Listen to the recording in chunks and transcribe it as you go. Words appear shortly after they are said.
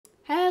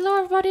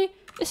everybody,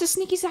 this is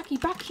SneakySMP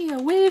back here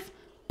with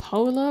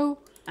Polo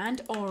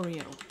and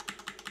Oreo.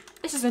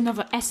 This is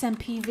another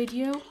SMP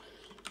video.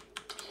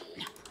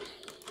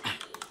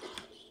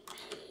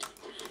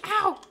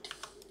 Ow!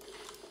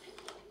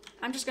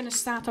 I'm just gonna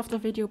start off the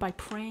video by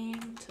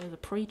praying to the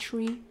pray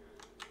tree.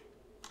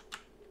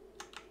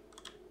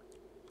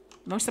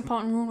 Most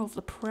important rule of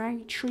the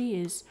pray tree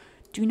is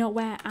do not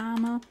wear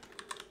armor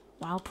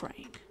while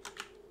praying.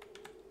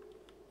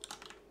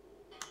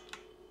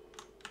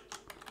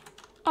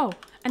 Oh,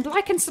 and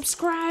like and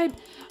subscribe,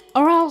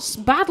 or else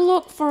bad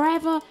luck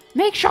forever.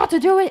 Make sure to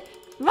do it.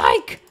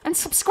 Like and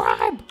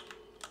subscribe.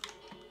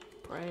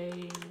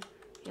 Praying.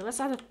 Yeah, let's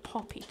add a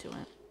poppy to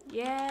it.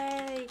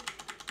 Yay!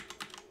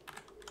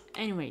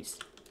 Anyways,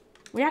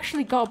 we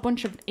actually got a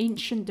bunch of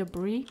ancient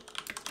debris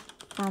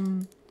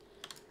from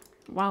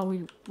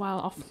while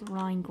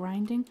offline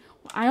grinding.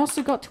 I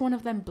also got to one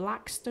of them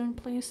blackstone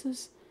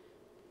places.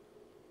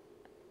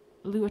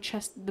 Loot a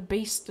chest, the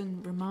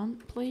Baston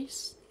Remount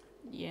place.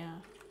 Yeah.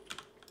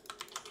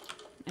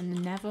 And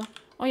the Nether.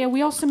 Oh yeah,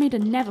 we also made a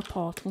Nether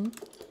portal.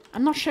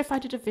 I'm not sure if I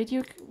did a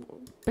video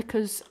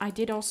because I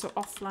did also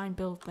offline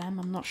build them.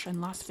 I'm not sure in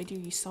the last video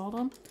you saw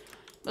them.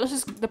 But this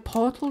is the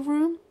portal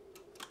room.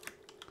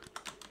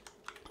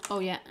 Oh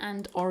yeah,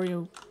 and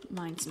Oreo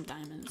mined some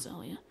diamonds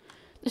earlier.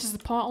 This is the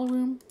portal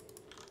room.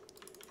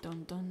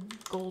 Dun dun.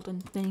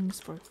 Golden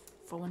things for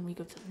when we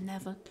go to the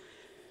Nether.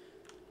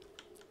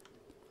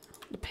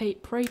 The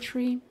prey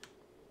tree.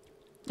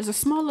 There's a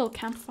small little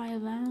campfire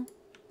there.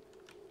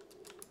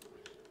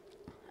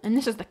 And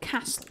this is the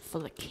castle for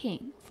the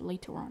king for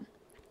later on.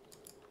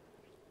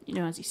 You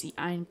know, as you see,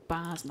 iron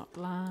bars, not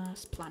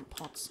glass, plant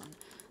pots on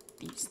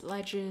these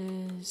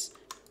ledges,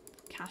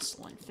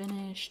 castle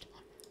unfinished,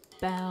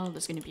 bell,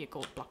 there's going to be a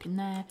gold block in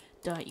there,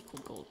 dirt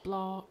equal gold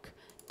block,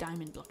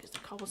 diamond block is the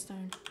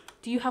cobblestone.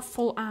 Do you have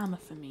full armor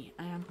for me?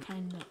 I am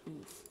kind of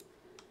oof.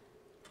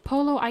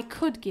 Polo, I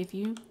could give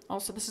you.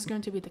 Also, this is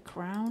going to be the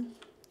crown.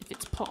 If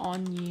it's put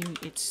on you,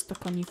 it's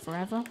stuck on you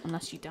forever,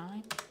 unless you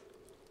die.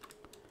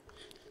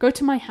 Go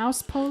to my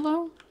house,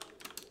 Polo,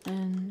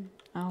 and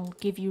I'll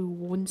give you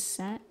one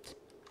set.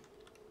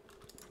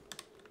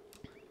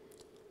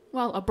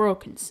 Well, a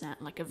broken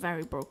set, like a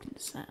very broken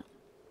set.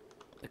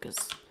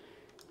 Because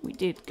we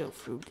did go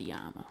through the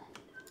armor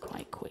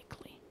quite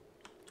quickly.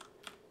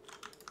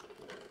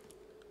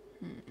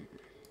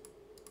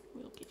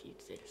 We'll give you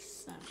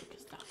this,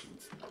 because that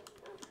one's...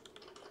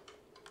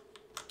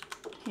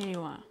 Here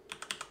you are.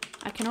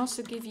 I can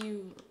also give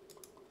you...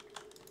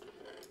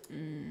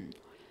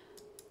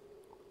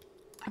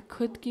 I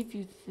could give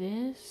you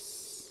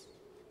this.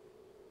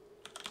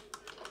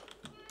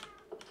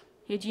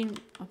 Here, do you...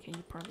 Okay,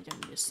 you probably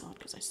don't need a sword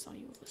because I saw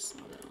you with a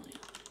sword earlier.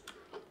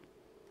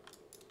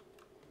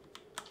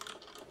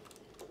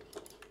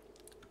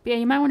 But yeah,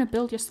 you might want to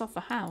build yourself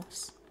a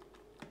house.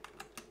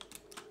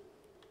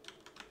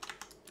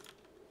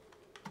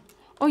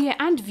 Oh yeah,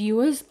 and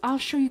viewers, I'll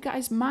show you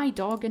guys my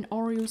dog and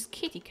Oreo's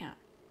kitty cat.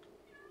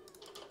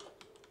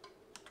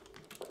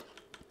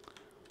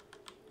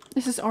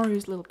 This is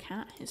Oreo's little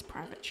cat, his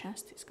private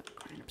chest. He's got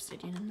crying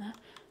obsidian in there.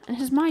 And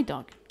this is my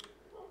dog.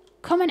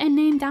 Comment a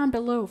name down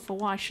below for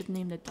what I should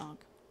name the dog.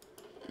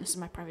 And this is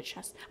my private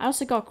chest. I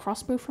also got a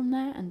crossbow from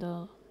there and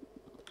a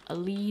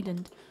lead,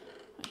 and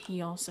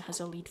he also has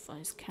a lead for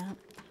his cat.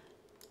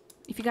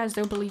 If you guys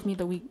don't believe me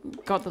that we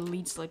got the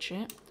leads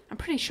legit, I'm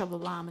pretty sure the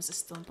llamas are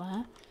still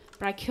there.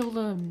 But I killed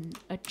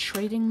a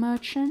trading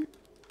merchant,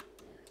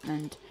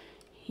 and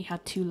he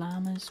had 2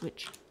 llamas,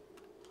 which...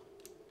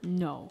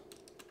 No.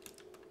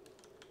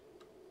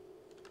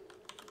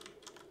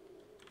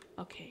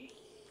 Okay.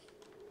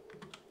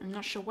 I'm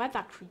not sure where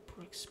that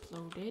creeper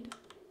exploded.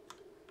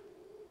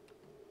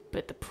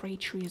 But the prey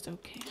tree is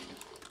okay.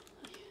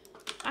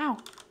 Ow!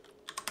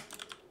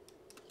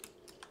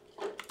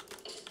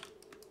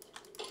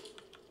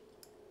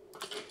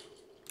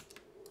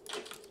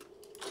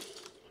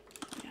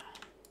 Yeah.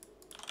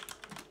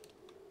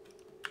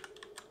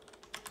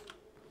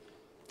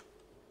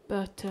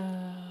 But,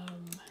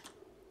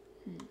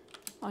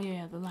 Oh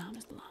yeah, the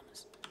llamas.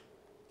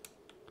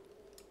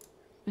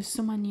 There's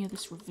someone near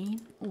this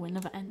ravine. Oh,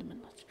 another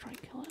enderman. Let's try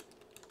kill it.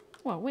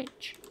 Oh, a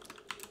witch.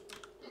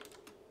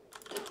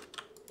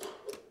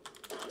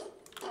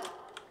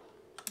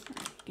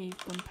 Alright, gave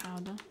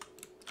gunpowder.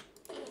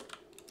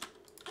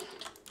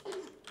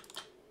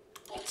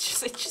 It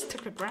just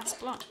took a grass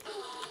block.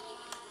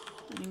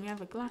 I mean, we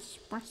have a grass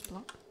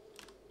block.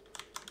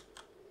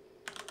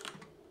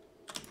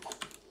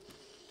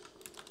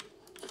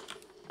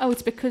 Oh,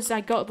 it's because I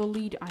got the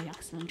lead. I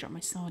accidentally dropped my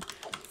sword.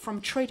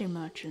 From trading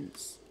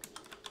merchants.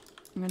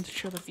 I'm going to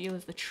show the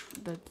viewers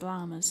the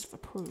llamas for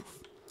proof.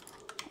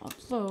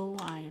 Although,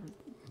 I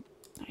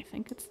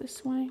think it's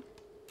this way.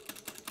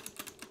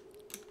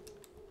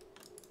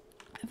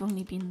 I've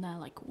only been there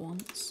like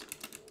once.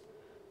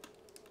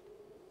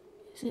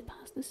 Is it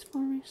past this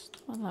forest?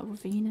 Where that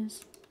ravine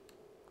is?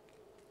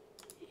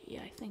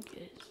 Yeah, I think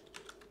it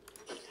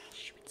is.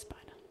 Shoot,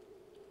 spider.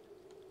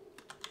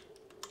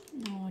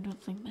 No, I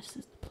don't think this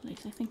is the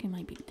place. I think it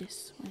might be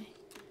this way.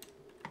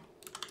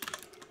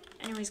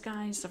 Anyways,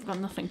 guys, I've got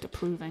nothing to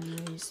prove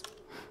anyways.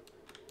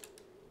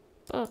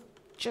 But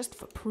just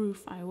for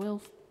proof, I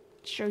will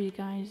show you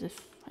guys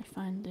if I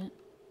find it.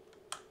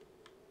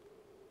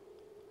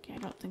 Okay, I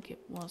don't think it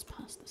was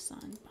past the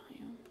sand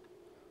biome.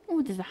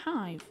 Oh, there's a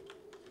hive.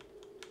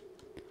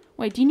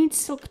 Wait, do you need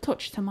silk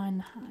touch to mine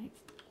the hive?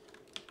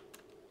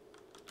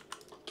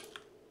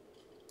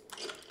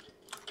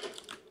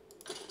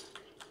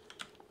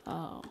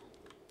 Oh.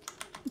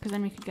 Because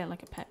then we could get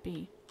like a pet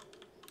bee.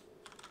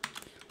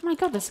 Oh my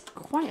god, there's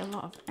quite a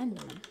lot of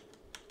endermen.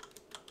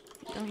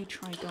 Don't you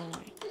try go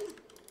away.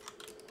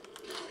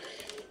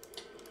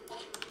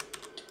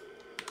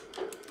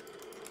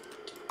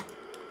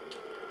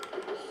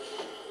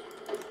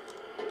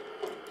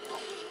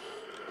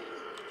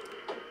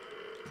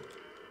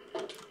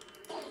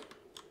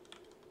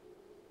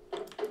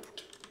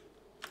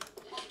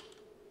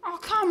 Oh,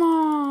 come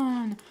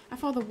on! I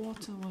thought the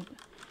water would...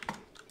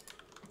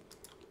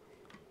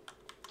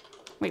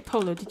 Wait,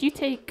 Polo, did you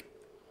take...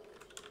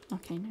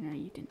 Okay, no,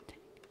 you didn't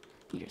take.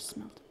 You just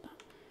smelted that.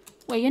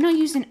 Wait, you're not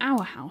using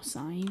our house,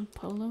 are you,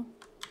 Polo?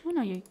 Oh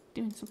no, you're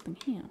doing something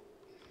here.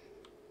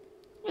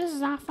 This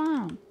is our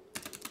farm.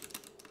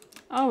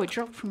 Oh, it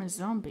dropped from a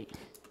zombie.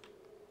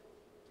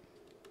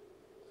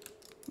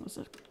 What's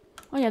it?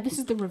 Oh yeah, this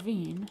is the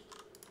ravine.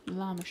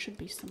 Llama should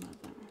be somewhere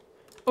there.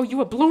 Oh, you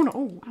were blown.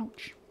 Oh,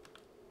 ouch.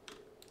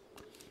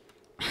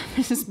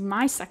 This is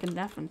my second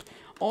death and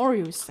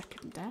Oreo's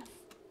second death.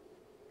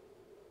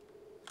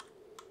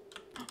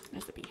 Oh,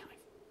 there's the beehive.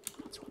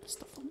 That's where the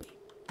stuff will be.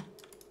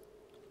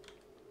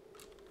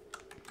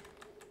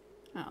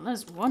 Oh,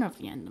 there's one of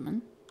the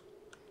Endermen.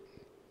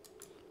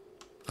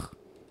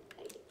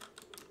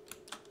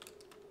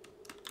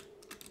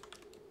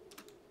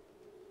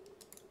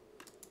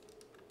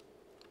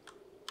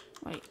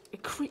 Wait, a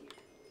creep.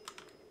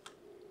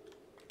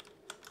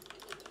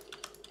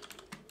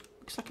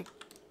 Looks like a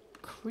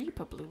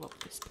creeper blew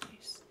up this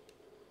place.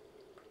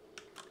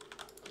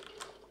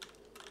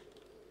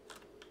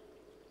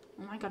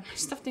 Oh my god, my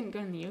stuff didn't go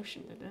in the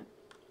ocean, did it?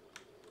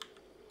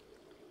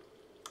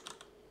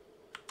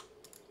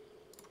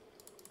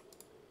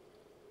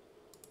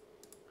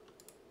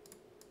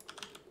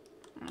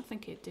 I don't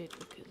think it did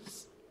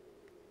because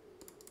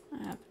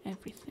I have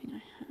everything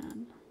I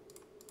had.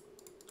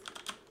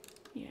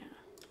 Yeah.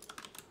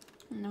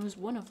 And there was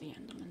one of the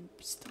Endermen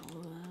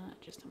still there,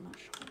 just I'm not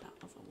sure where that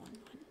other one went.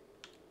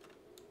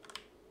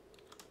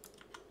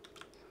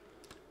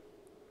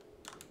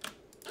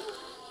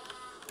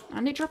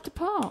 And it dropped a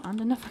pearl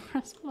and another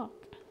grass block.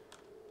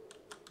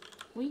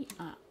 We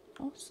are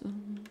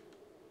awesome.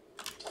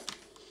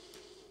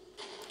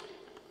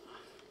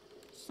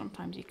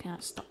 Sometimes you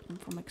can't stop them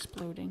from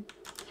exploding.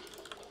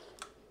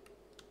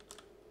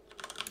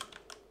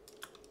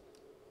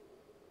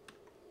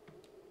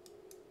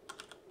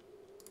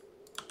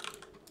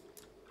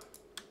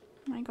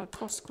 Oh my god,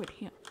 poor squid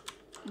here.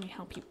 Let me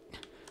help you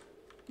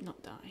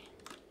not die.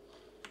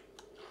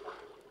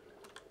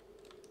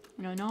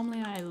 You know,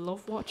 normally I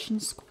love watching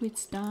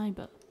squids die,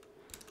 but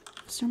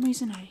for some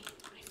reason I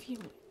feel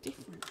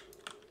different.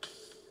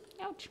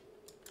 Ouch.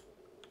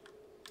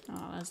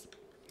 Oh, there's the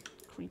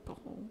creeper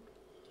hole.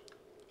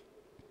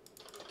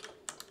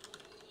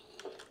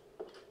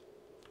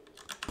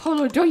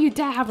 Polo, don't you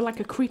dare have like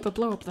a creeper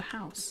blow up the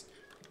house.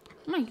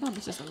 Oh my god,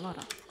 this is a lot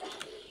of...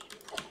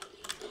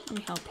 Let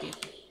me help you.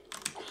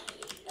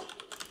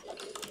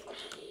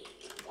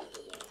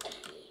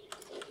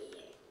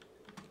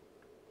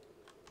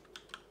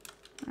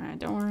 Alright,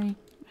 don't worry.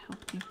 I'll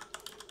help you.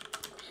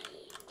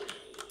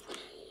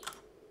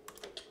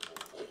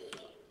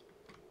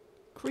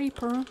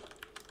 Creeper.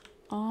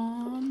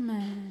 Oh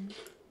man.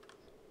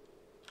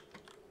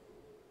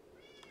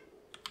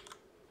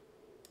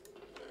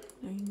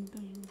 Ding,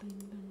 ding, ding,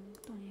 ding,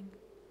 ding.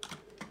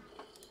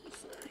 This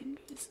thing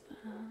goes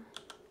there.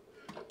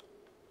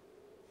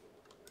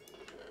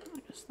 I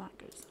guess that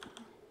goes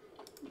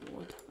there.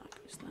 Wood, that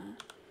goes there.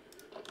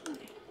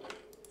 Okay.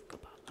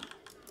 Forgot about that.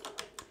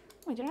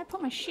 Wait, did I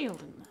put my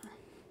shield in there?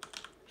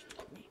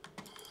 Stupid me.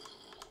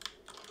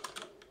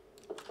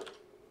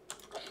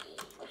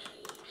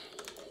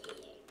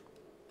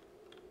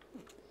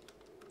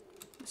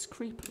 This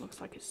creeper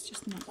looks like it's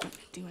just not going to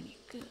do any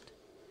good.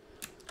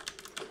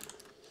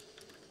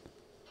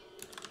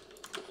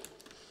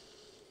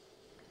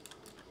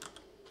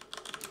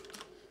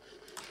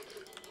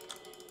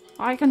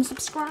 Like and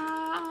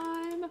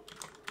subscribe!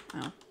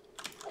 Oh.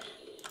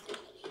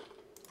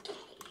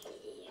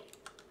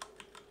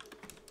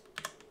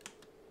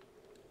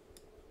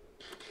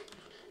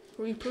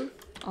 Creeper.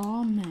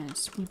 Oh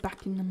mess, we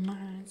back in the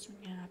mines.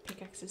 Yeah,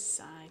 pickaxes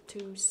side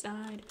to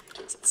side.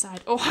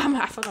 Side. Oh,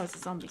 I thought that was a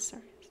zombie,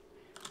 sorry.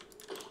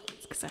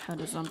 It's because I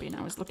heard a zombie and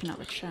I was looking at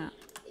the chat.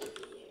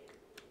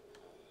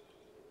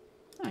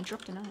 Oh, I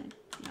dropped an iron.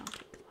 Yeah, I'll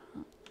take that.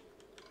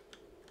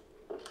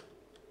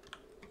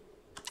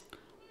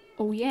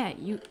 Oh yeah,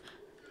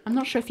 I'm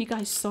not sure if you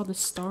guys saw the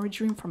storage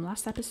room from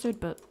last episode,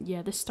 but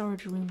yeah, this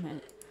storage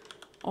room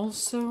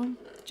also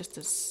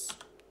just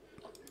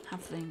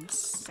have things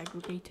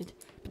segregated.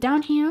 But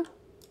down here,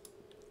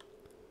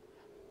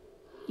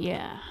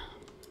 Yeah.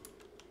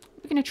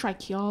 We're gonna try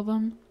cure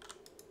them.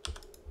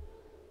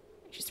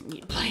 Just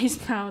need blaze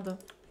powder.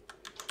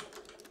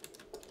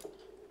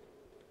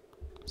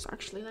 So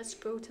actually, let's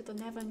go to the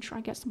Nether and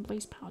try get some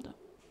blaze powder.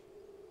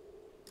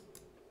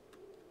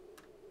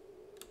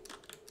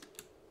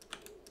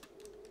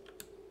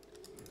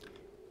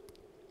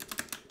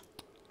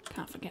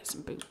 Can't forget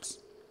some boots.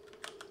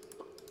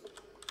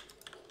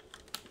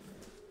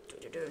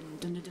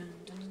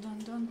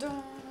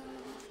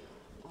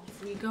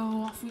 Off we go,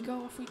 off we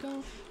go, off we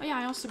go. Oh yeah,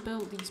 I also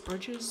built these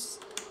bridges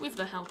with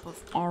the help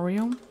of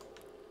Oreo.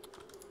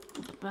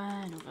 Over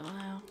there and over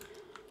there.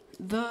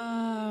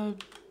 The...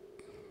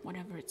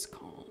 whatever it's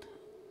called.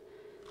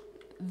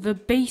 The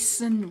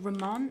Basin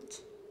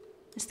Remont.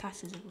 This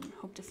task is I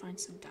hope to find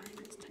some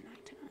diamonds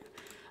tonight.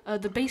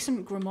 The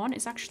Basin Remont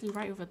is actually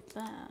right over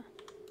there.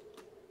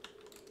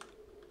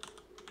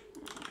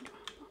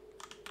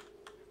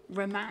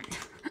 Remont.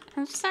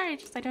 I'm sorry,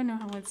 just I don't know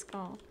how it's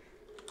called.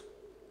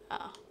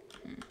 Oh.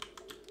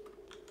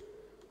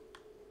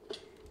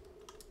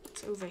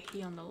 It's over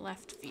here on the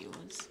left,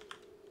 viewers.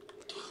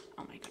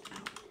 Oh my god,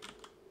 ow.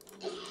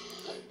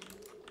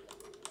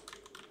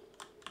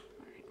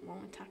 Alright,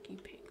 won't attack you,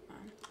 pig,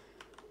 man.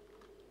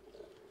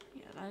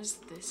 Yeah, that's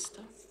this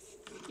stuff.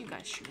 You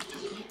guys shouldn't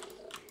attack me.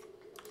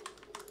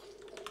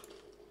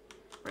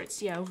 Right,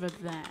 so yeah, over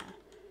there.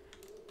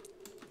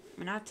 I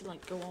mean, I had to,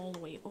 like, go all the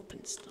way up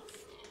and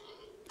stuff.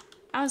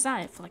 I was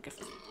at it for, like, a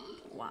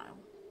while.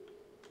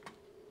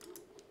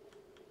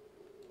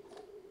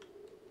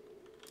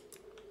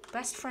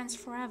 Best friends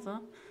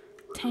forever.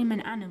 Tame an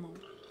animal.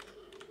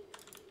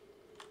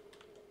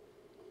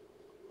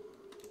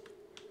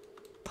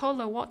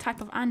 Polo, what type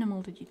of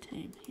animal did you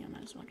tame? Here, I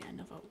might as well get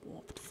another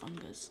warped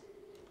fungus.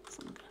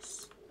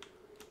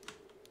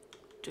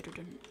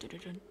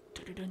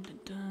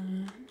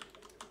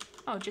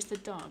 Oh, just a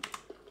dog.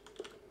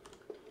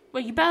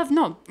 Well, you better have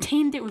not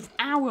tamed it with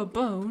our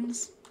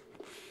bones.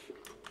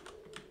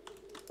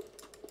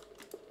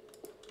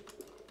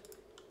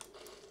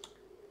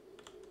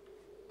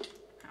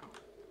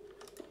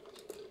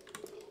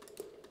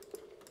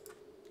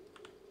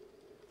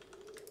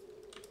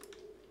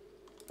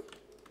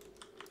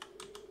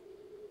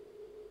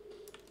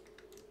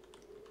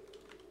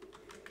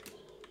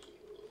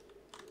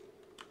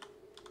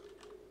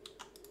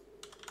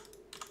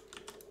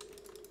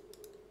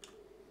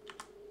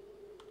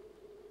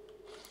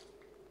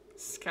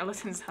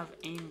 Skeletons have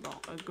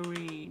aimbot,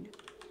 agreed.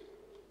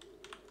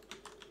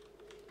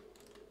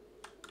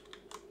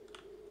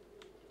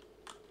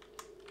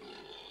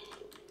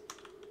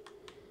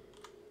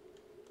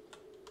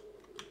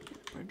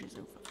 The bridge is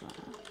over there.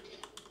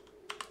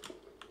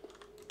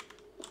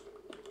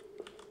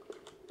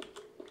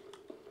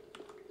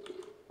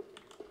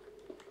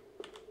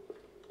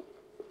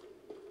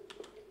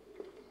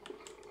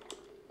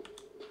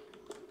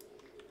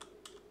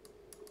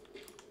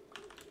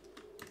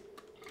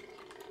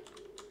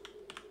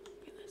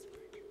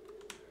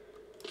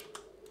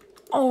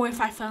 Oh,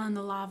 if I fell in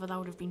the lava, that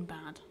would have been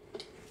bad.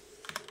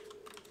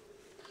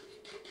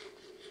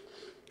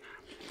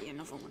 Maybe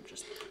another one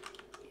just...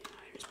 yeah,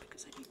 just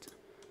because I need to...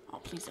 oh,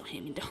 please don't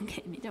hit me, don't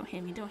hit me, don't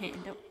hit me, don't hit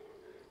me, don't...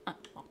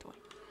 walked away.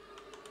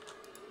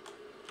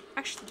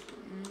 Actually,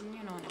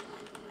 you know, never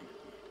mind, never mind.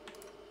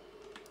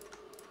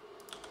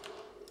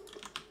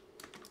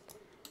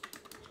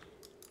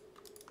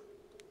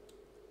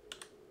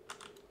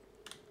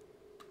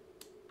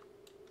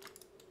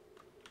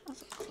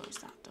 Let's close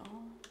that door.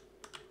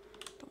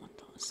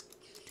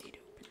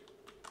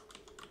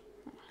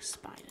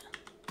 Spider.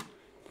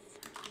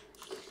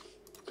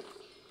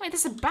 Wait,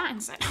 there's a bat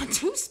inside. Oh,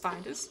 2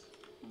 spiders.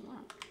 Oh,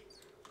 wow.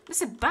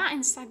 There's a bat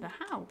inside the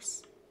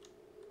house.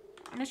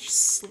 And it's just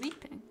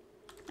sleeping.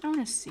 I don't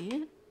want to see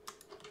it.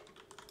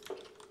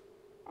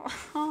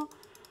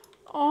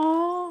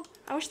 Oh,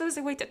 I wish there was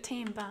a way to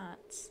tame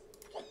bats.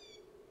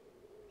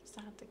 Just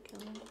had to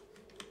kill him.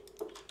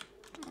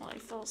 Oh, I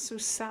felt so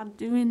sad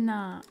doing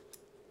that.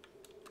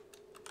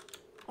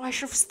 Oh, I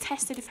should have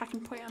tested if I can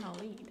put it on a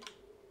lead.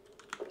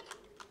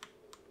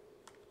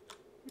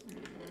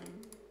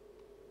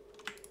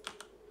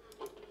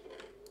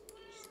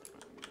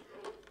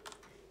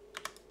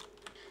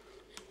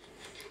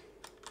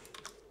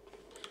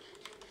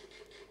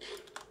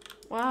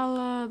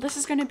 Well, this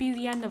is going to be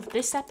the end of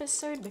this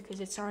episode because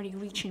it's already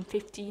reaching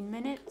 15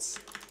 minutes.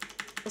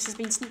 This has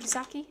been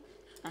SneakySMP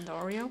and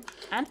Oreo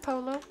and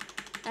Polo,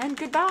 and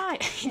goodbye!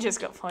 He just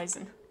got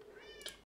poisoned.